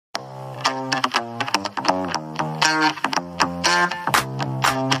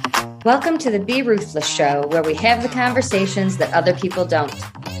Welcome to the Be Ruthless Show, where we have the conversations that other people don't.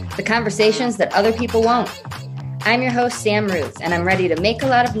 The conversations that other people won't. I'm your host, Sam Ruth, and I'm ready to make a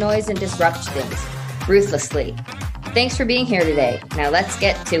lot of noise and disrupt things, ruthlessly. Thanks for being here today. Now let's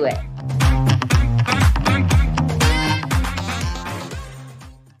get to it.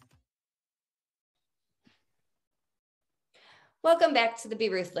 Welcome back to the Be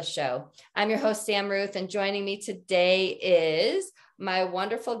Ruthless Show. I'm your host, Sam Ruth, and joining me today is my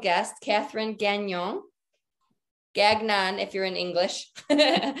wonderful guest, Catherine Gagnon. Gagnon, if you're in English.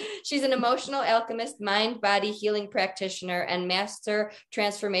 She's an emotional alchemist, mind-body healing practitioner, and master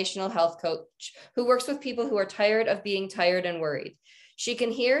transformational health coach who works with people who are tired of being tired and worried. She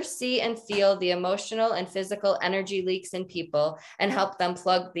can hear, see, and feel the emotional and physical energy leaks in people and help them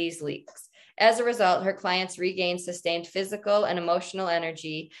plug these leaks. As a result, her clients regain sustained physical and emotional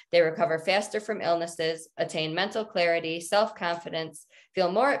energy. They recover faster from illnesses, attain mental clarity, self-confidence,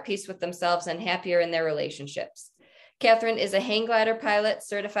 feel more at peace with themselves, and happier in their relationships. Catherine is a hang glider pilot,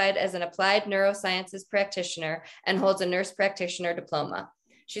 certified as an applied neurosciences practitioner, and holds a nurse practitioner diploma.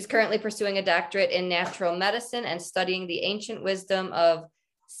 She's currently pursuing a doctorate in natural medicine and studying the ancient wisdom of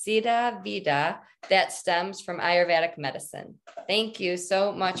Siddha Vida that stems from Ayurvedic medicine. Thank you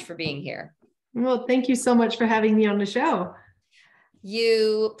so much for being here. Well, thank you so much for having me on the show.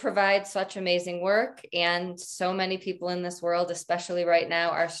 You provide such amazing work, and so many people in this world, especially right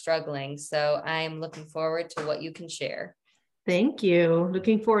now, are struggling. So I'm looking forward to what you can share. Thank you.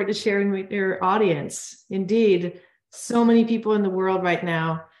 Looking forward to sharing with your audience. Indeed, so many people in the world right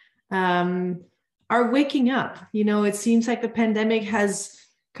now are waking up. You know, it seems like the pandemic has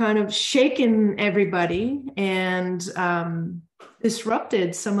kind of shaken everybody and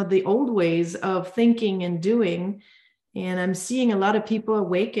disrupted some of the old ways of thinking and doing. And I'm seeing a lot of people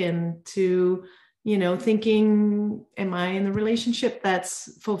awaken to, you know, thinking, am I in a relationship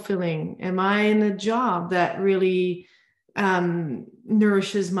that's fulfilling? Am I in a job that really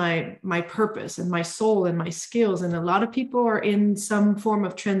nourishes my purpose and my soul and my skills? And a lot of people are in some form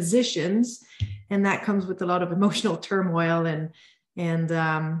of transitions, and that comes with a lot of emotional turmoil and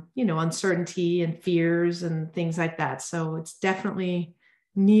you know, uncertainty and fears and things like that. So it's definitely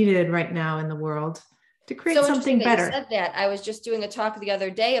needed right now in the world to create something better. You said that. I was just doing a talk the other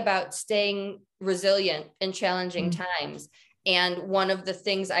day about staying resilient in challenging times. And one of the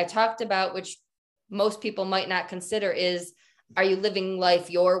things I talked about, which most people might not consider, is, are you living life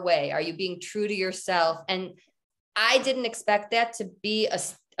your way? Are you being true to yourself? And I didn't expect that to be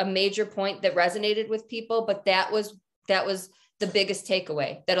a major point that resonated with people, but that was the biggest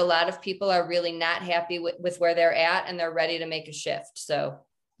takeaway, that a lot of people are really not happy with where they're at, and they're ready to make a shift. So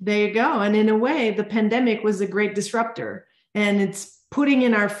there you go. And in a way, the pandemic was a great disruptor, and it's putting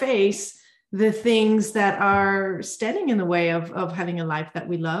in our face the things that are standing in the way of having a life that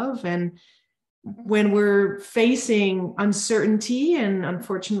we love. And when we're facing uncertainty, and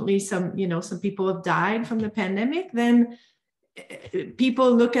unfortunately some people have died from the pandemic, then people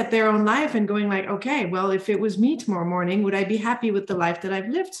look at their own life and going like, okay, well, if it was me tomorrow morning, would I be happy with the life that I've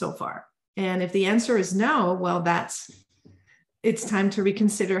lived so far? And if the answer is no, well, it's time to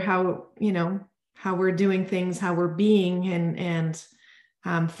reconsider how we're doing things, how we're being and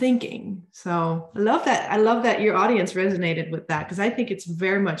thinking. So I love that your audience resonated with that, because I think it's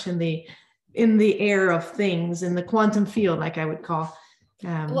very much in the air of things, in the quantum field, like I would call.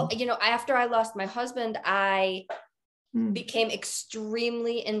 Well, you know, after I lost my husband, I became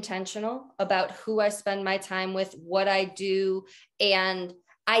extremely intentional about who I spend my time with, what I do. And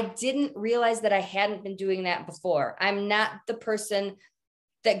I didn't realize that I hadn't been doing that before. I'm not the person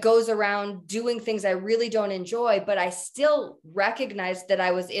that goes around doing things I really don't enjoy, but I still recognized that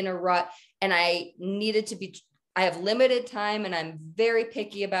I was in a rut, and I have limited time, and I'm very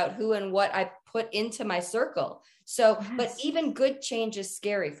picky about who and what I put into my circle. So, yes. But even good change is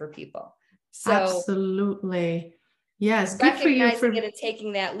scary for people. So absolutely. Yes. Good for you. Recognizing it and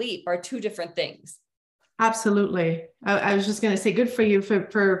taking that leap are two different things. Absolutely. I was just going to say, good for you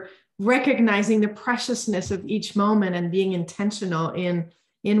for recognizing the preciousness of each moment and being intentional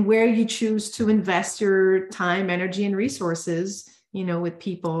in where you choose to invest your time, energy, and resources, you know, with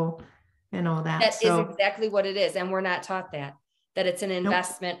people and all that. That is exactly what it is. And we're not taught that it's an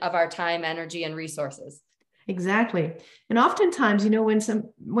investment of our time, energy, and resources. Exactly. And oftentimes, you know,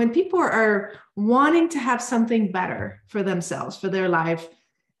 when people are wanting to have something better for themselves, for their life,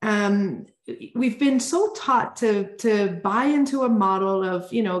 we've been so taught to buy into a model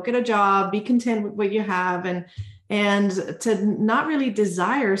of, you know, get a job, be content with what you have, and to not really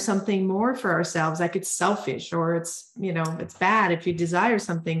desire something more for ourselves, like it's selfish or it's, you know, it's bad if you desire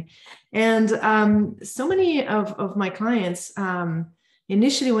something. And so many of my clients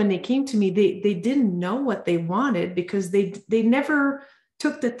initially when they came to me, they didn't know what they wanted, because they never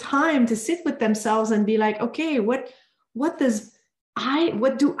took the time to sit with themselves and be like, okay, what do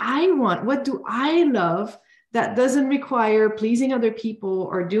I want? What do I love that doesn't require pleasing other people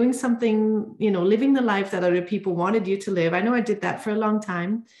or doing something, living the life that other people wanted you to live? I know I did that for a long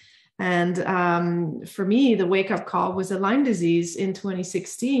time. And for me, the wake-up call was a Lyme disease in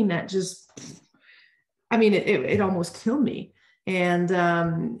 2016 that just, it almost killed me. And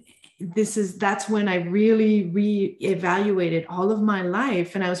that's when I really reevaluated all of my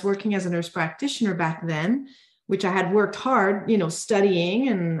life. And I was working as a nurse practitioner back then, which I had worked hard, studying.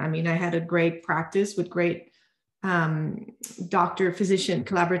 And I had a great practice with great collaborative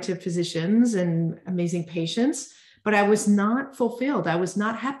physicians and amazing patients, but I was not fulfilled. I was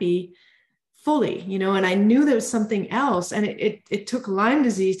not happy fully, and I knew there was something else. And it took Lyme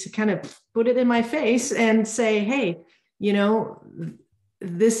disease to kind of put it in my face and say, hey,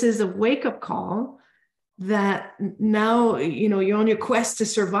 this is a wake-up call that now, you're on your quest to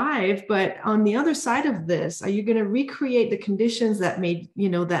survive, but on the other side of this, are you going to recreate the conditions that made,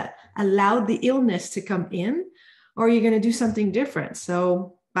 that allowed the illness to come in, or are you going to do something different?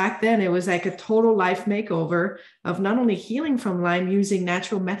 So back then it was like a total life makeover of not only healing from Lyme using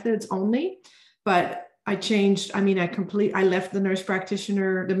natural methods only, but I changed. I left the nurse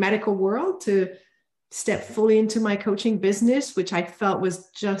practitioner, the medical world, to step fully into my coaching business, which I felt was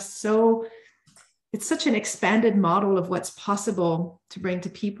just it's such an expanded model of what's possible to bring to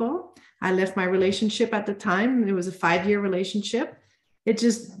people. I left my relationship at the time. It was a 5-year relationship. It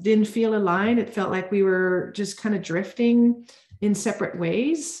just didn't feel aligned. It felt like we were just kind of drifting in separate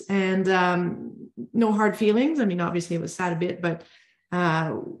ways, and no hard feelings. Obviously it was sad a bit, but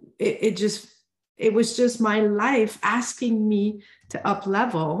it was just my life asking me to up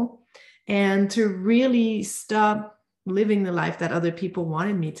level and to really stop living the life that other people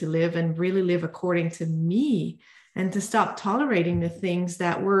wanted me to live and really live according to me, and to stop tolerating the things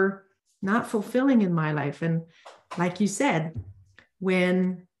that were not fulfilling in my life. And like you said,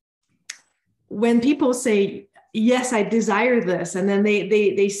 when people say, yes, I desire this, and then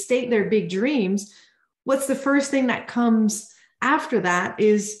they state their big dreams, what's the first thing that comes after that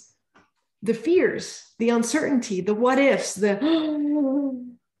is the fears, the uncertainty, the what ifs,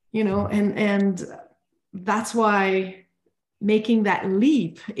 and that's why making that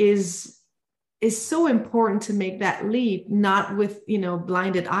leap is so important, to make that leap, not with,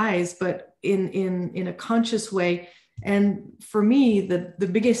 blinded eyes, but in a conscious way. And for me, the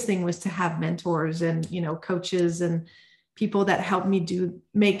biggest thing was to have mentors and, coaches and people that helped me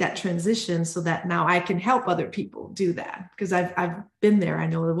make that transition, so that now I can help other people do that, because I've been there. I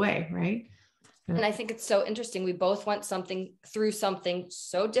know the way, right? And I think it's so interesting. We both went through something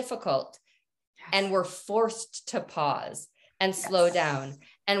so difficult, yes, and were forced to pause and slow yes down.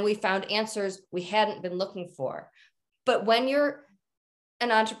 And we found answers we hadn't been looking for. But when you're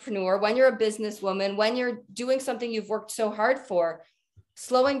an entrepreneur, when you're a businesswoman, when you're doing something you've worked so hard for,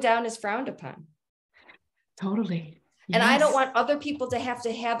 slowing down is frowned upon. Totally. Yes. And I don't want other people to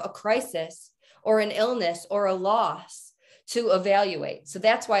have a crisis or an illness or a loss to evaluate. So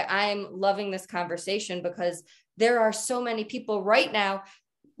that's why I'm loving this conversation, because there are so many people right now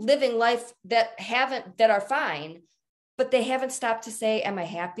living life that are fine, but they haven't stopped to say, am I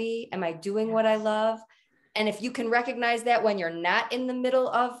happy? Am I doing what I love? And if you can recognize that when you're not in the middle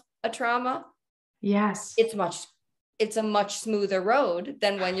of a trauma, yes, it's a much smoother road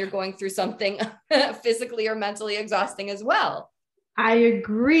than when you're going through something physically or mentally exhausting as well. I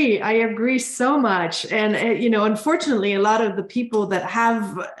agree so much. And, unfortunately, a lot of the people that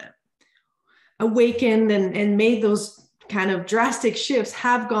have awakened and made those kind of drastic shifts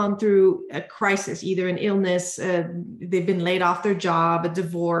have gone through a crisis, either an illness, they've been laid off their job, a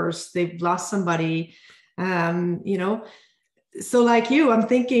divorce, they've lost somebody, So like you, I'm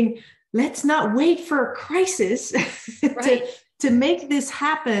thinking, let's not wait for a crisis right, to make this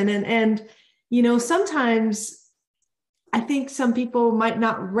happen. And, sometimes I think some people might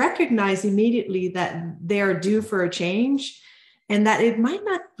not recognize immediately that they are due for a change, and that it might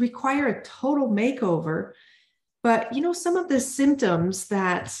not require a total makeover. But, some of the symptoms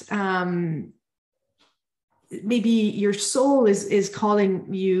that maybe your soul is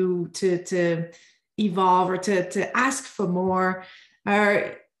calling you to evolve or to ask for more,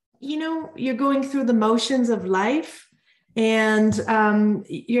 or, you're going through the motions of life, and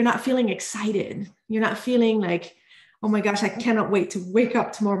you're not feeling excited. You're not feeling like, oh my gosh, I cannot wait to wake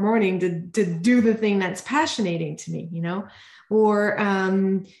up tomorrow morning to do the thing that's passionating to me, or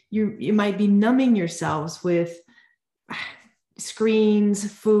you might be numbing yourselves with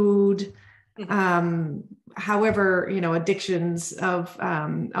screens, food, However, addictions of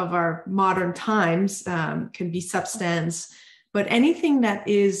our modern times can be substance, but anything that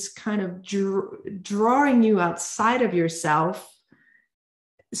is kind of drawing you outside of yourself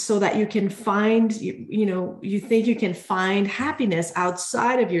so that you can find, you think you can find happiness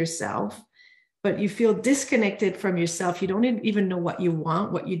outside of yourself, but you feel disconnected from yourself. You don't even know what you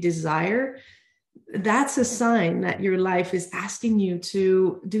want, what you desire. That's a sign that your life is asking you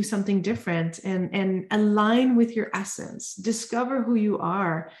to do something different and align with your essence. Discover who you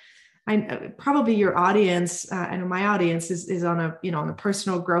are. Probably your audience, I know my audience is on a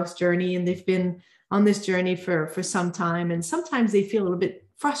personal growth journey, and they've been on this journey for some time. And sometimes they feel a little bit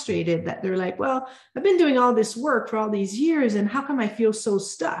frustrated that they're like, well, I've been doing all this work for all these years, and how come I feel so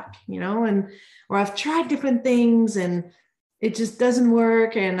stuck, or I've tried different things and it just doesn't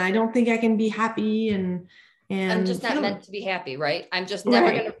work, and I don't think I can be happy, and I'm just not meant to be happy, right? I'm just never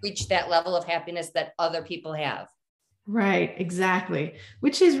going to reach that level of happiness that other people have. Right, exactly.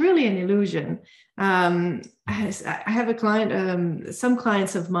 Which is really an illusion. I have a client, some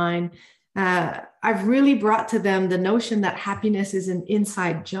clients of mine, I've really brought to them the notion that happiness is an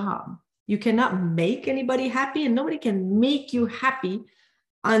inside job. You cannot make anybody happy, and nobody can make you happy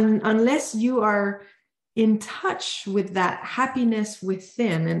unless you are in touch with that happiness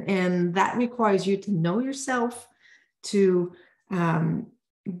within. And that requires you to know yourself, to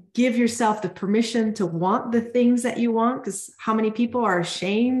give yourself the permission to want the things that you want, because how many people are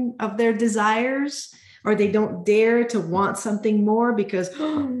ashamed of their desires, or they don't dare to want something more because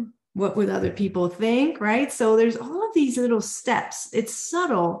what would other people think, right? So there's all of these little steps. It's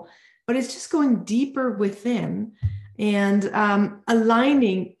subtle, but it's just going deeper within and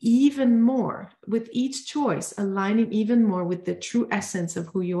aligning even more with each choice, aligning even more with the true essence of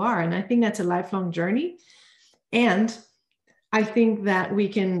who you are. And I think that's a lifelong journey. And I think that we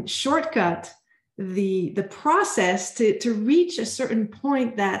can shortcut the process to reach a certain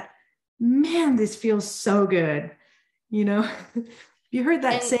point that, man, this feels so good. You heard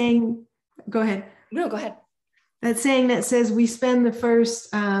that saying, go ahead. No, go ahead. That saying that says we spend the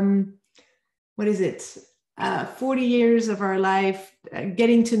first, 40 years of our life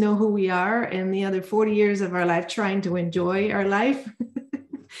getting to know who we are, and the other 40 years of our life trying to enjoy our life.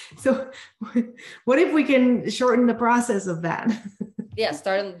 So what if we can shorten the process of that? Yeah,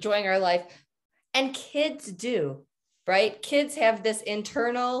 start enjoying our life. And kids do, right? Kids have this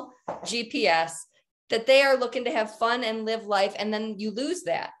internal GPS that they are looking to have fun and live life, and then you lose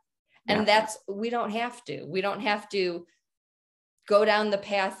that. And we don't have to. We don't have to go down the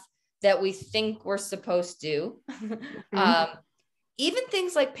path that we think we're supposed to. Mm-hmm. Even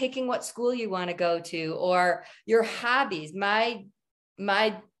things like picking what school you want to go to or your hobbies. My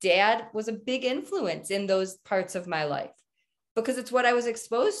dad was a big influence in those parts of my life because it's what I was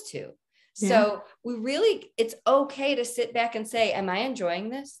exposed to. Yeah. So it's okay to sit back and say, am I enjoying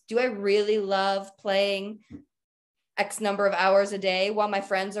this? Do I really love playing X number of hours a day while my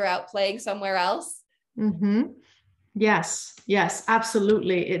friends are out playing somewhere else? Mm-hmm. Yes,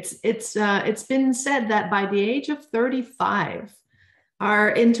 absolutely. It's been said that by the age of 35, our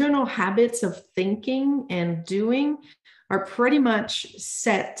internal habits of thinking and doing are pretty much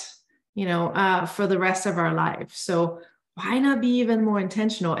set, for the rest of our life. So why not be even more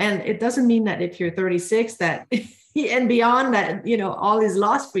intentional? And it doesn't mean that if you're 36 that and beyond that, all is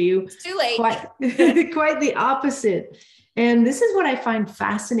lost for you. It's too late. Quite the opposite. And this is what I find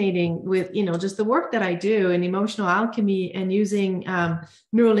fascinating with, just the work that I do in emotional alchemy and using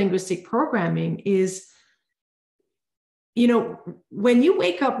neurolinguistic programming is, when you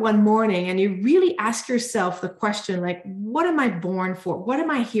wake up one morning and you really ask yourself the question, like, what am I born for? What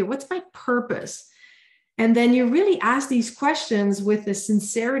am I here? What's my purpose? And then you really ask these questions with a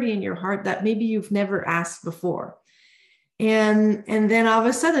sincerity in your heart that maybe you've never asked before. And then all of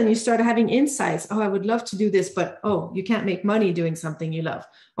a sudden you start having insights. Oh, I would love to do this, but you can't make money doing something you love.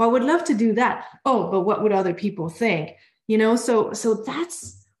 Oh, I would love to do that. Oh, but what would other people think? So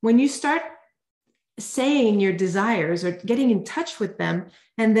that's when you start saying your desires or getting in touch with them.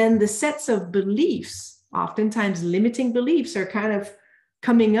 And then the sets of beliefs, oftentimes limiting beliefs, are kind of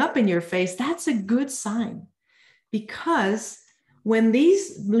coming up in your face. That's a good sign, because when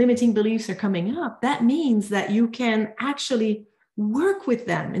these limiting beliefs are coming up, that means that you can actually work with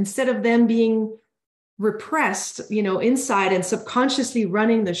them instead of them being repressed, inside and subconsciously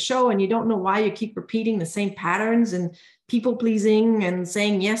running the show. And you don't know why you keep repeating the same patterns and people pleasing and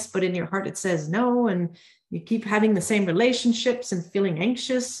saying yes, but in your heart it says no. And you keep having the same relationships and feeling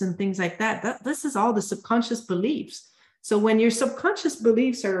anxious and things like that. This is all the subconscious beliefs. So when your subconscious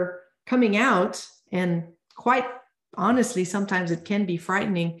beliefs are coming out and quite honestly, sometimes it can be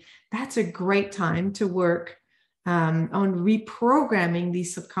frightening. That's a great time to work on reprogramming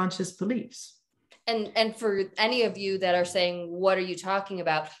these subconscious beliefs. And for any of you that are saying, what are you talking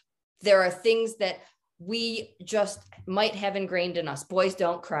about? There are things that we just might have ingrained in us. Boys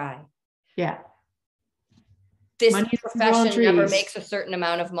don't cry. Yeah. This profession never makes a certain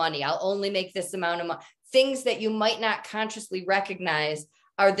amount of money. I'll only make this amount of money. Things that you might not consciously recognize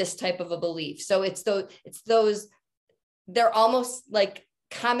are this type of a belief. So it's those, they're almost like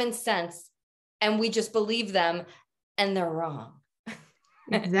common sense, and we just believe them, and they're wrong.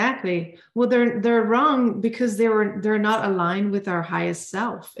 Exactly. Well, they're wrong because they're not aligned with our highest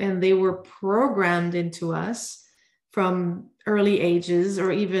self, and they were programmed into us from early ages,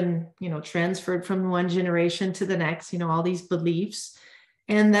 or even, transferred from one generation to the next, all these beliefs.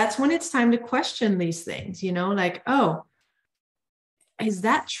 And that's when it's time to question these things, like, oh, is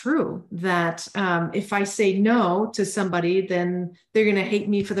that true that if I say no to somebody, then they're going to hate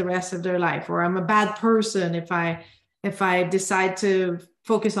me for the rest of their life, or I'm a bad person if I decide to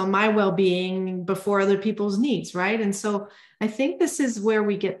focus on my well-being before other people's needs, right? And so I think this is where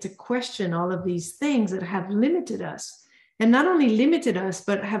we get to question all of these things that have limited us, and not only limited us,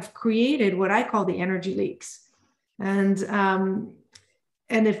 but have created what I call the energy leaks. And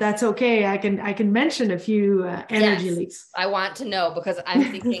if that's okay, I can mention a few energy leaks. I want to know, because I'm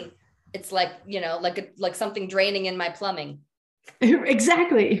thinking it's like, like something draining in my plumbing.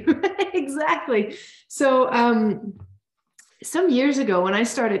 Exactly. Exactly. So some years ago, when I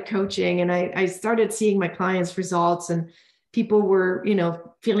started coaching and I started seeing my clients' results, and people were,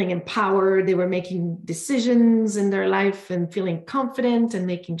 feeling empowered, they were making decisions in their life and feeling confident and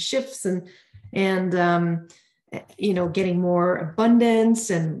making shifts and getting more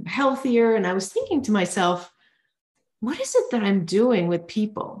abundance and healthier. And I was thinking to myself, what is it that I'm doing with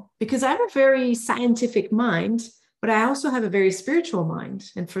people? Because I have a very scientific mind, but I also have a very spiritual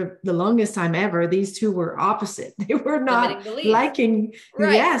mind. And for the longest time ever, these two were opposite. They were not liking,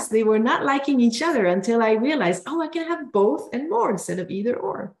 right. Yes, they were not liking each other, until I realized, I can have both and more instead of either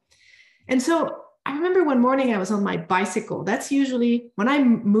or. And so I remember one morning I was on my bicycle. That's usually when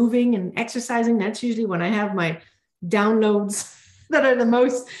I'm moving and exercising. That's usually when I have my downloads that are the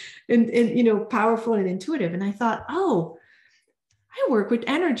most powerful and intuitive. And I thought, I work with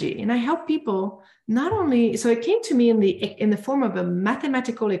energy and I help people. Not only, so it came to me in the form of a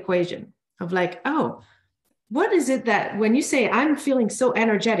mathematical equation of like, what is it that when you say I'm feeling so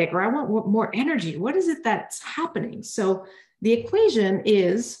energetic, or I want more energy, what is it that's happening? So the equation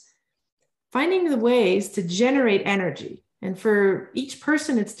is finding the ways to generate energy. And for each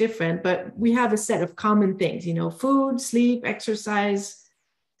person, it's different, but we have a set of common things, food, sleep, exercise,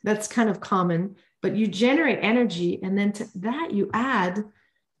 that's kind of common, but you generate energy. And then to that you add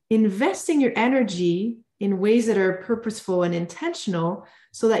investing your energy in ways that are purposeful and intentional,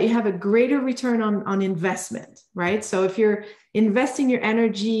 so that you have a greater return on investment, right? So if you're investing your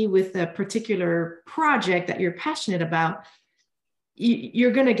energy with a particular project that you're passionate about,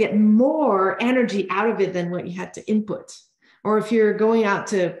 you're going to get more energy out of it than what you had to input. Or if you're going out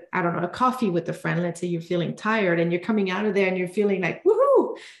to, a coffee with a friend, let's say you're feeling tired and you're coming out of there and you're feeling like,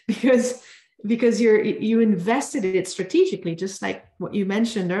 woohoo, because you invested it strategically, just like what you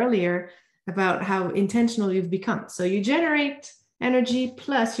mentioned earlier about how intentional you've become. So you generate energy,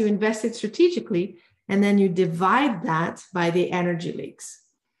 plus you invest it strategically, and then you divide that by the energy leaks.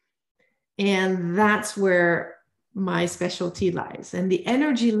 And that's where my specialty lies. And the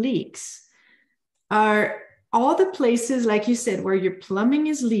energy leaks are all the places, like you said, where your plumbing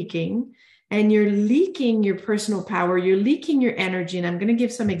is leaking, and you're leaking your personal power, you're leaking your energy. And I'm going to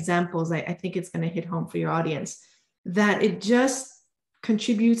give some examples. I think it's going to hit home for your audience, that it just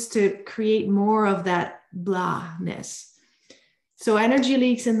contributes to create more of that blahness. So energy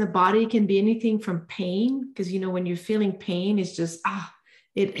leaks in the body can be anything from pain, because, when you're feeling pain, it's just,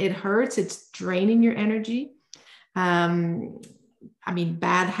 it hurts, it's draining your energy.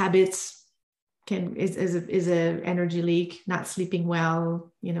 Bad habits is a energy leak, not sleeping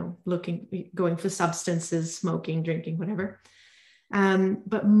well, going for substances, smoking, drinking, whatever.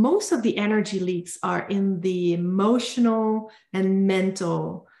 But most of the energy leaks are in the emotional and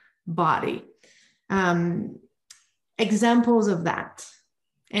mental body. Examples of that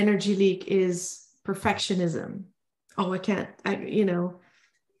energy leak is perfectionism.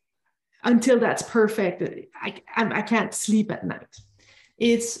 Until that's perfect, I can't sleep at night.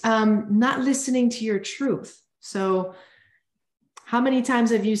 It's not listening to your truth. So how many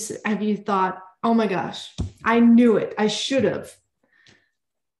times have you thought, oh my gosh, I knew it. I should have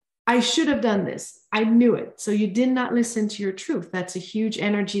done this. I knew it. So you did not listen to your truth. That's a huge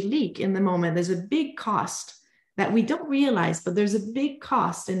energy leak in the moment. There's a big cost that we don't realize, but there's a big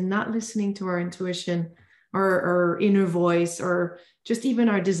cost in not listening to our intuition or inner voice, or just even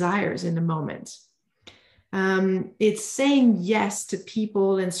our desires in the moment. It's saying yes to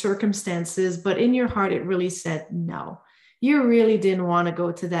people and circumstances, but in your heart, it really said no. You really didn't want to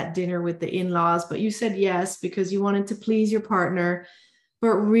go to that dinner with the in-laws, but you said yes because you wanted to please your partner.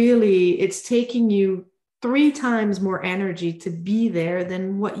 But really, it's taking you 3 times more energy to be there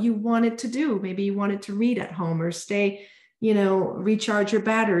than what you wanted to do. Maybe you wanted to read at home or stay, recharge your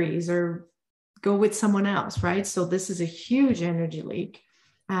batteries or go with someone else, right? So this is a huge energy leak.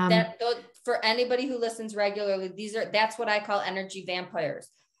 For anybody who listens regularly, that's what I call energy vampires.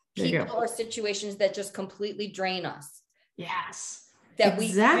 People or situations that just completely drain us. Yes. That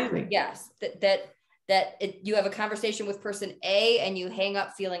exactly. You have a conversation with person A and you hang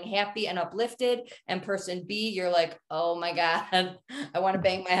up feeling happy and uplifted, and person B, you're like, oh my God, I want to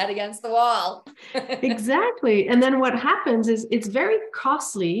bang my head against the wall. Exactly. And then what happens is it's very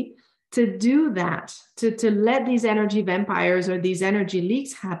costly to do that, to let these energy vampires or these energy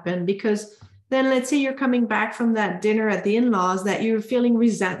leaks happen, because then let's say you're coming back from that dinner at the in-laws that you're feeling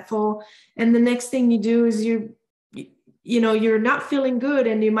resentful. And the next thing you do is you're not feeling good,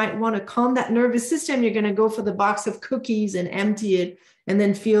 and you might want to calm that nervous system. You're going to go for the box of cookies and empty it, and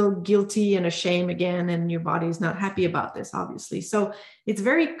then feel guilty and ashamed again. And your body's not happy about this, obviously. So it's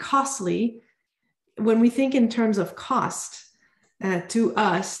very costly when we think in terms of cost to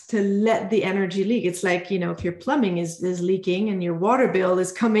us to let the energy leak. It's like, if your plumbing is leaking and your water bill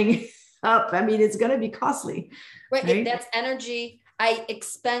is coming up, I mean, it's going to be costly. Right? That's energy. I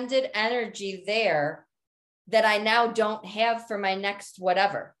expended energy there that I now don't have for my next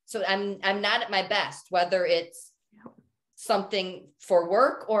whatever. So I'm not at my best, whether it's something for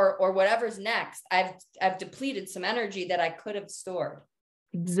work or whatever's next. I've depleted some energy that I could have stored.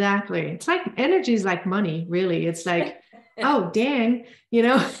 Exactly. It's like energy is like money, really. It's like, oh, dang,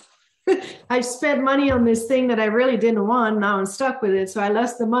 I've spent money on this thing that I really didn't want. Now I'm stuck with it. So I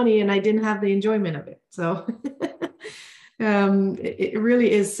lost the money and I didn't have the enjoyment of it. So it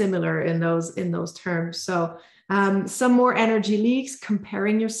really is similar in those terms. So some more energy leaks: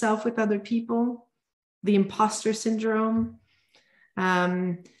 comparing yourself with other people, the imposter syndrome,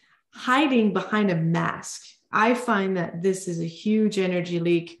 hiding behind a mask. I find that this is a huge energy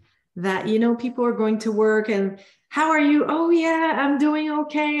leak, that, people are going to work and, how are you? Oh yeah, I'm doing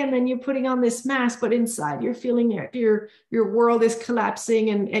okay. And then you're putting on this mask, but inside you're feeling your world is collapsing,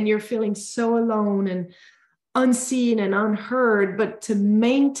 and you're feeling so alone and unseen and unheard. But to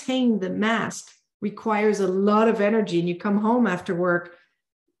maintain the mask requires a lot of energy, and you come home after work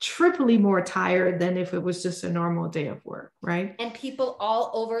triply more tired than if it was just a normal day of work, right? And people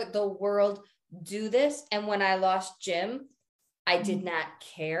all over the world do this. And when I lost Jim, I did not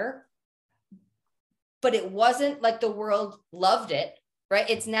care. But it wasn't like the world loved it, right?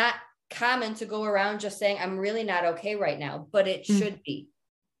 It's not common to go around just saying, I'm really not okay right now, but it should be,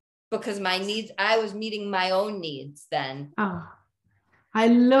 because my needs, I was meeting my own needs then. Oh, I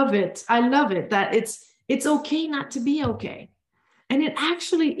love it. I love it that it's okay not to be okay. And it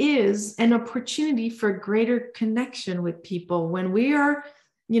actually is an opportunity for greater connection with people when we are,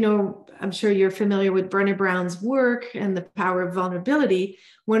 I'm sure you're familiar with Brené Brown's work and the power of vulnerability.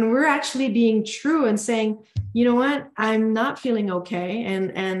 When we're actually being true and saying, you know what, I'm not feeling okay.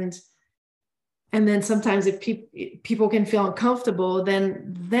 And then sometimes if people can feel uncomfortable,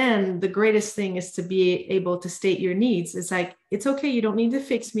 then the greatest thing is to be able to state your needs. It's like, it's okay. You don't need to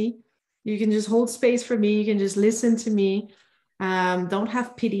fix me. You can just hold space for me. You can just listen to me. Don't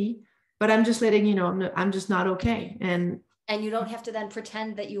have pity, but I'm just letting you know, I'm just not okay. And you don't have to then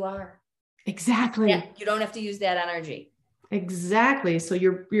pretend that you are. Exactly. Yeah, you don't have to use that energy. Exactly. So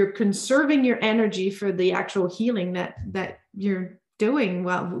you're conserving your energy for the actual healing that you're doing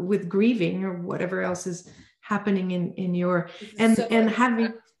while with grieving or whatever else is happening in your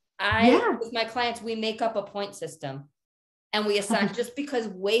with my clients, we make up a point system, and we assign, just because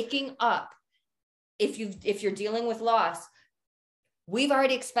waking up, if you're dealing with loss, we've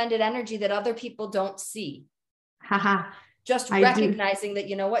already expended energy that other people don't see. Just recognizing that,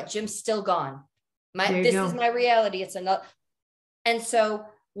 you know what, Jim's still gone. This is my reality. It's another. And so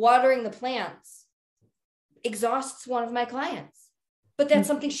watering the plants exhausts one of my clients, but that's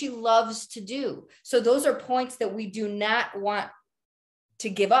something she loves to do. So those are points that we do not want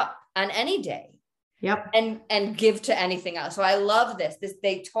to give up on any day. Yep. And give to anything else. So I love this,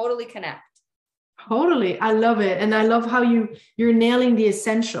 they totally connect. Totally. I love it. And I love how you're nailing the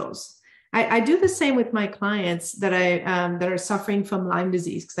essentials. I do the same with my clients that are suffering from Lyme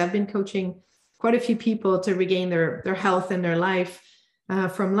disease, because I've been coaching quite a few people to regain their health and their life.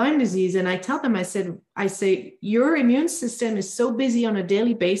 from Lyme disease. And I tell them, I say, your immune system is so busy on a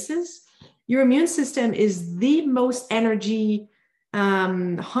daily basis. Your immune system is the most energy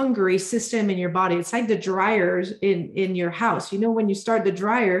hungry system in your body. It's like the dryers in your house. You know, when you start the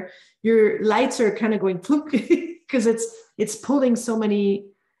dryer, your lights are kind of going because it's pulling so many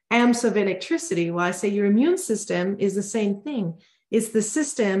amps of electricity. Well, I say your immune system is the same thing. It's the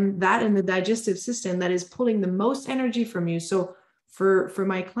system, that and the digestive system, that is pulling the most energy from you. So for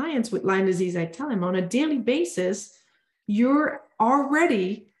my clients with Lyme disease, I tell them on a daily basis, you're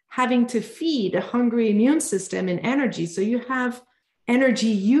already having to feed a hungry immune system in energy. So you have energy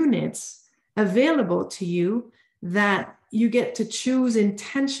units available to you that you get to choose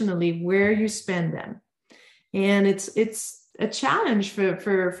intentionally where you spend them. And it's a challenge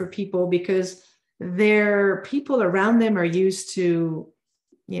for people because their people around them are used to,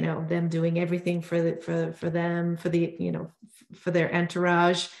 you know, them doing everything for them, for their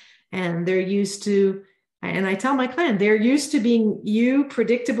entourage. And they're used to, and I tell my client, they're used to being you,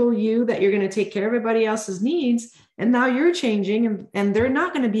 predictable you, that you're going to take care of everybody else's needs. And now you're changing and they're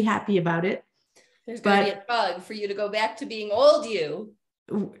not going to be happy about it. There's going to be a tug for you to go back to being old you.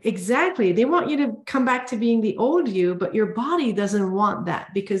 Exactly. They want you to come back to being the old you, but your body doesn't want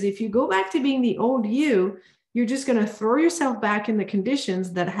that, because if you go back to being the old you, you're just going to throw yourself back in the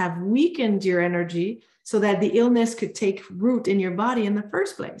conditions that have weakened your energy so that the illness could take root in your body in the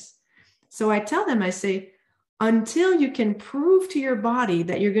first place. So I tell them, I say, until you can prove to your body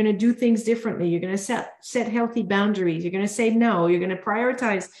that you're going to do things differently, you're going to set healthy boundaries, you're going to say no, you're going to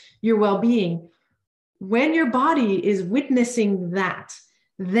prioritize your well-being. When your body is witnessing that,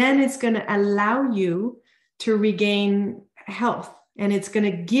 then it's going to allow you to regain health, and it's going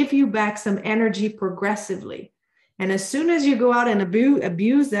to give you back some energy progressively. And as soon as you go out and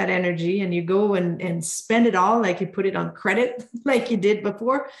abuse that energy and you go and spend it all, like you put it on credit, like you did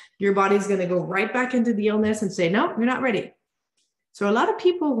before, your body's going to go right back into the illness and say, no, you're not ready. So a lot of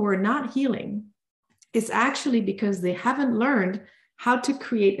people who are not healing, it's actually because they haven't learned how to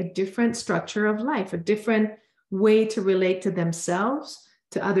create a different structure of life, a different way to relate to themselves,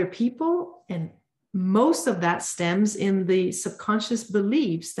 to other people. And most of that stems in the subconscious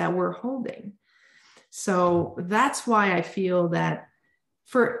beliefs that we're holding. So that's why I feel that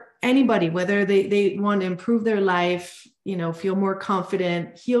for anybody, whether they want to improve their life, you know, feel more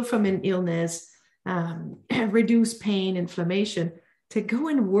confident, heal from an illness, reduce pain, inflammation, to go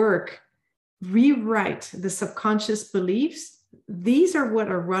and work, rewrite the subconscious beliefs. These are what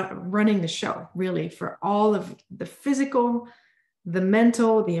are running the show, really, for all of the physical, the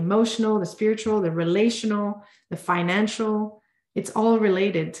mental, the emotional, the spiritual, the relational, the financial. It's all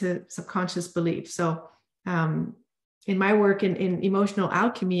related to subconscious beliefs. So in my work in emotional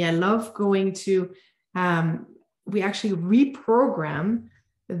alchemy, I love going to, we actually reprogram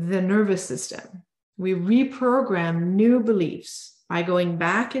the nervous system. We reprogram new beliefs by going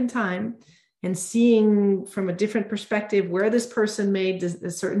back in time and seeing from a different perspective where this person made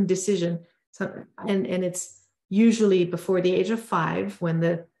a certain decision. So, and it's usually before the age of 5, when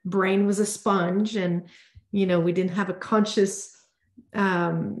the brain was a sponge and, you know, we didn't have a conscious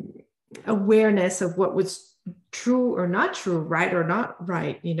awareness of what was true or not true, right or not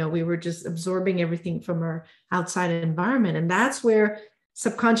right. You know, we were just absorbing everything from our outside environment. And that's where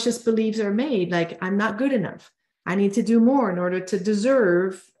subconscious beliefs are made. Like, I'm not good enough. I need to do more in order to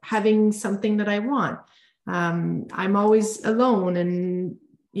deserve having something that I want. I'm always alone, and,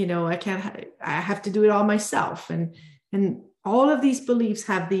 you know, I have to do it all myself. And all of these beliefs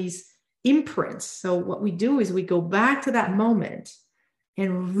have these imprints. So what we do is we go back to that moment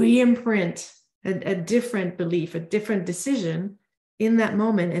and re-imprint a different belief, a different decision in that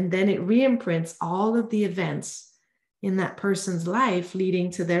moment. And then it re-imprints all of the events in that person's life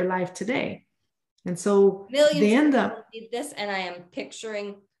leading to their life today. And so millions they end of up people need this, and I am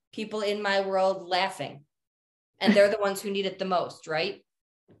picturing people in my world laughing, and they're the ones who need it the most, right?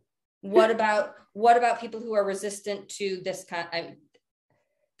 What about people who are resistant to this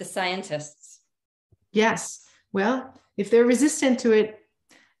the scientists? Yes. Well, if they're resistant to it,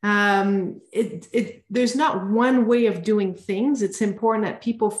 there's not one way of doing things. It's important that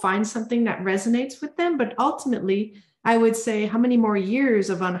people find something that resonates with them. But ultimately, I would say, how many more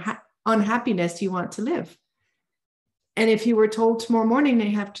years of unhappiness do you want to live? And if you were told tomorrow morning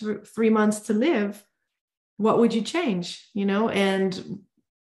they have 3 months to live, what would you change? You know, and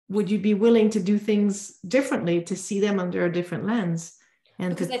would you be willing to do things differently, to see them under a different lens?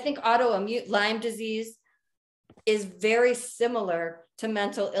 And because I think autoimmune Lyme disease is very similar to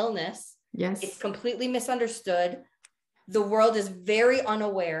mental illness. Yes. It's completely misunderstood. The world is very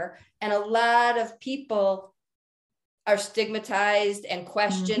unaware, and a lot of people are stigmatized and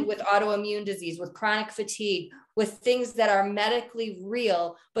questioned Mhm. with autoimmune disease, with chronic fatigue, with things that are medically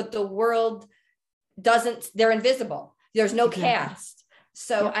real, but the world doesn't, they're invisible. There's no Exactly. cast.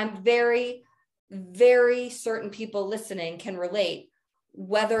 So Yep. I'm very, very certain people listening can relate,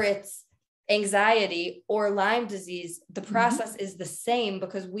 whether it's anxiety or Lyme disease, the process is the same,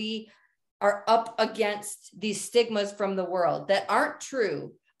 because we are up against these stigmas from the world that aren't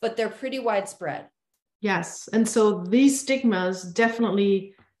true, but they're pretty widespread. Yes. And so these stigmas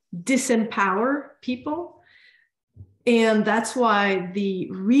definitely disempower people. And that's why the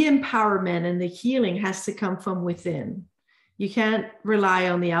re-empowerment and the healing has to come from within. You can't rely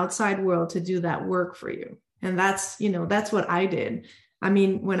on the outside world to do that work for you. And that's, that's what I did. I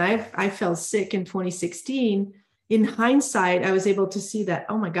mean, when I fell sick in 2016, in hindsight, I was able to see that,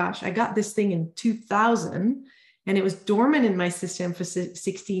 oh my gosh, I got this thing in 2000 and it was dormant in my system for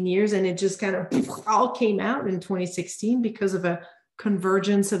 16 years. And it just kind of all came out in 2016 because of a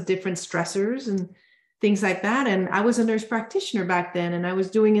convergence of different stressors and things like that. And I was a nurse practitioner back then, and I was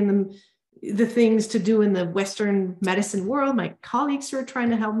doing in the things to do in the Western medicine world. My colleagues were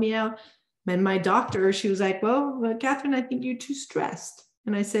trying to help me out. And my doctor, she was like, well, Catherine, I think you're too stressed.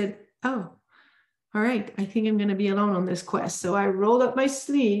 And I said, oh, all right, I think I'm going to be alone on this quest. So I rolled up my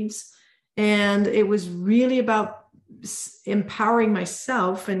sleeves, and it was really about empowering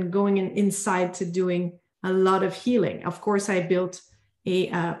myself and going inside to doing a lot of healing. Of course, I built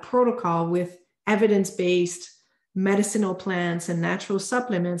a protocol with evidence-based medicinal plants and natural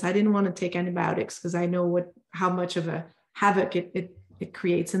supplements. I didn't want to take antibiotics because I know how much of a havoc it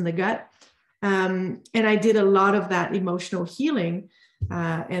creates in the gut. And I did a lot of that emotional healing.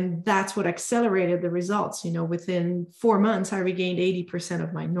 And that's what accelerated the results. Within 4 months, I regained 80%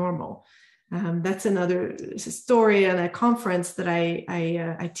 of my normal. That's another story at a conference that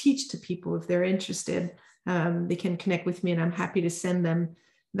I teach to people. If they're interested, they can connect with me, and I'm happy to send them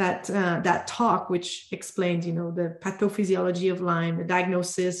that talk, which explains, the pathophysiology of Lyme, the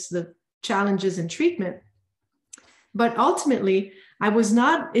diagnosis, the challenges in treatment. But ultimately, I was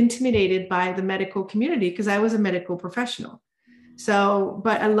not intimidated by the medical community because I was a medical professional. So,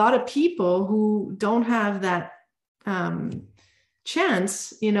 but a lot of people who don't have that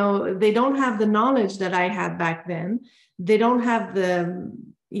chance, they don't have the knowledge that I had back then. They don't have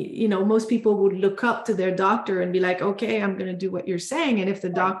most people would look up to their doctor and be like, okay, I'm going to do what you're saying. And if the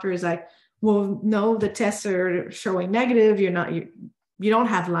doctor is like, well, no, the tests are showing negative, you don't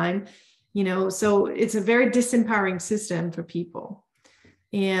have Lyme, so it's a very disempowering system for people.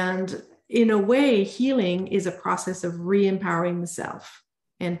 And in a way, healing is a process of re-empowering the self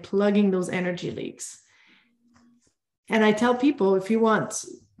and plugging those energy leaks. And I tell people, if you want,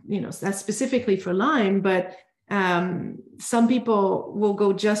 that's specifically for Lyme, but some people will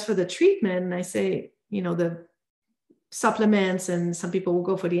go just for the treatment. And I say, the supplements, and some people will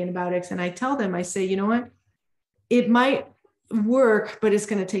go for the antibiotics. And I tell them, I say, you know what? It might work, but it's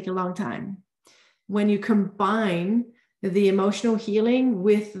going to take a long time. When you combine the emotional healing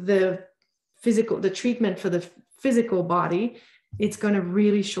with the treatment for the physical body, it's going to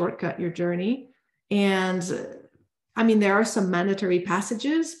really shortcut your journey. And I mean, there are some mandatory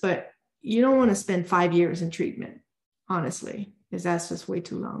passages, but you don't want to spend 5 years in treatment, honestly, because that's just way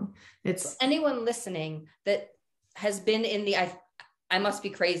too long. It's anyone listening that has been in I must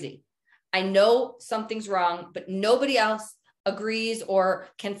be crazy. I know something's wrong, but nobody else agrees or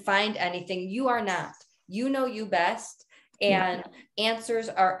can find anything. You are not. You know you best, and answers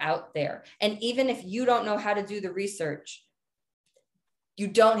are out there. And even if you don't know how to do the research, you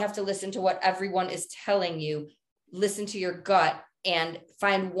don't have to listen to what everyone is telling you. Listen to your gut and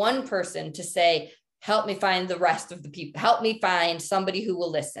find one person to say, help me find the rest of the people. Help me find somebody who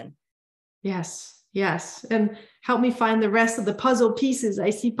will listen. Yes. And help me find the rest of the puzzle pieces. I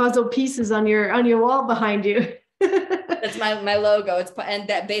see puzzle pieces on your wall behind you. That's my logo. And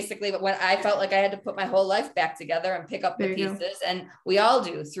that basically when I felt like I had to put my whole life back together and pick up the pieces, and we all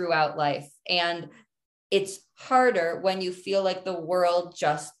do throughout life. And it's harder when you feel like the world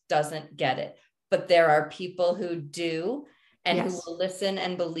just doesn't get it. But there are people who do, and who will listen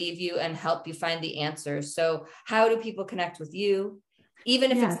and believe you and help you find the answers. So how do people connect with you?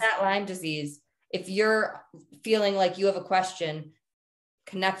 Even if it's not Lyme disease, if you're feeling like you have a question,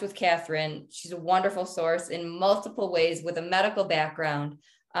 connect with Catherine. She's a wonderful source in multiple ways with a medical background,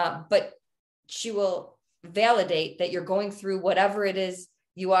 but she will validate that you're going through whatever it is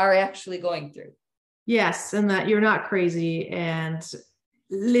you are actually going through. Yes, and that you're not crazy, and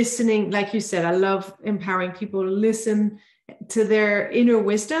listening, like you said, I love empowering people to listen to their inner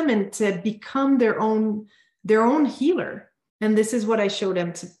wisdom and to become their own healer. And this is what I show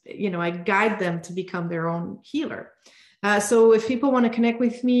them to, I guide them to become their own healer. So if people want to connect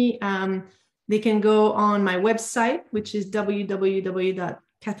with me, they can go on my website, which is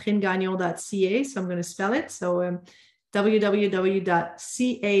www.catherinegagnon.ca. So I'm going to spell it. So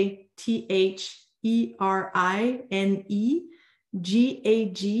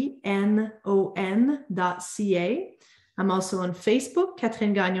www.catherinegagnon.ca. I'm also on Facebook,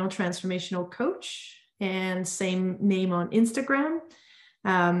 Catherine Gagnon, Transformational Coach, and same name on Instagram.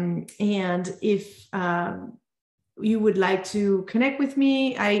 And if you would like to connect with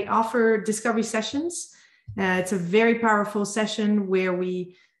me, I offer discovery sessions. It's a very powerful session where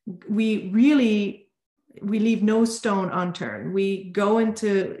we leave no stone unturned. We go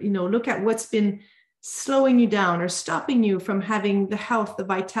into, look at what's been slowing you down or stopping you from having the health, the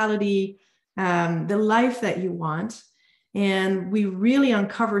vitality, the life that you want. And we really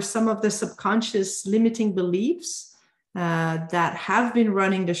uncover some of the subconscious limiting beliefs that have been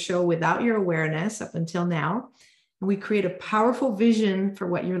running the show without your awareness up until now. And we create a powerful vision for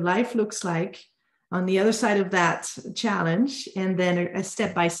what your life looks like on the other side of that challenge, and then a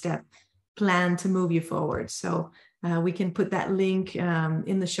step-by-step plan to move you forward. So we can put that link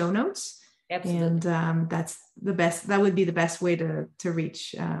in the show notes. Absolutely. And that's the best. That would be the best way to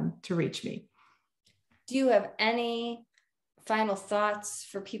reach me. Do you have any final thoughts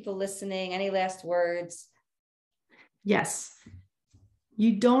for people listening? Any last words? Yes.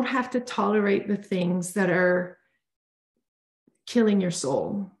 You don't have to tolerate the things that are killing your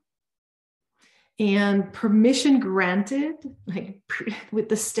soul. And permission granted, like with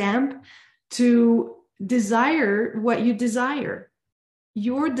the stamp, to desire what you desire.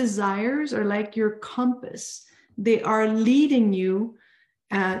 Your desires are like your compass. They are leading you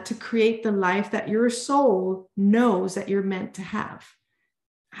to create the life that your soul knows that you're meant to have,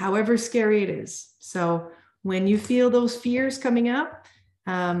 however scary it is. So when you feel those fears coming up,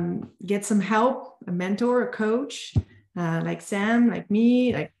 get some help, a mentor, a coach, like Sam, like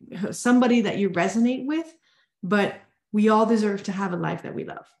me, like somebody that you resonate with. But we all deserve to have a life that we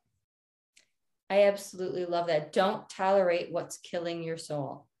love. I absolutely love that. Don't tolerate what's killing your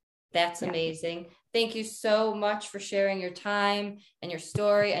soul. That's amazing. Thank you so much for sharing your time and your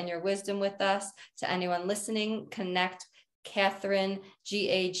story and your wisdom with us. To anyone listening, connect Gagnon,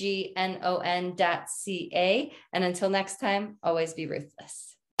 Gagnon.ca. And until next time, always be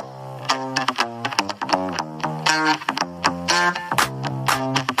ruthless.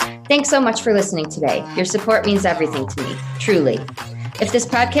 Thanks so much for listening today. Your support means everything to me, truly. If this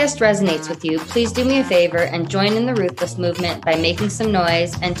podcast resonates with you, please do me a favor and join in the Ruthless movement by making some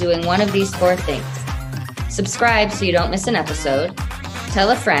noise and doing one of these 4 things. Subscribe so you don't miss an episode.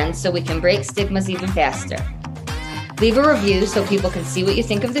 Tell a friend so we can break stigmas even faster. Leave a review so people can see what you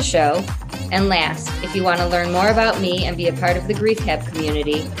think of the show. And last, if you want to learn more about me and be a part of the Grief Hab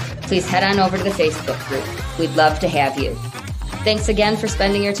community, please head on over to the Facebook group. We'd love to have you. Thanks again for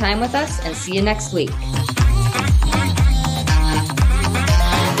spending your time with us, and see you next week.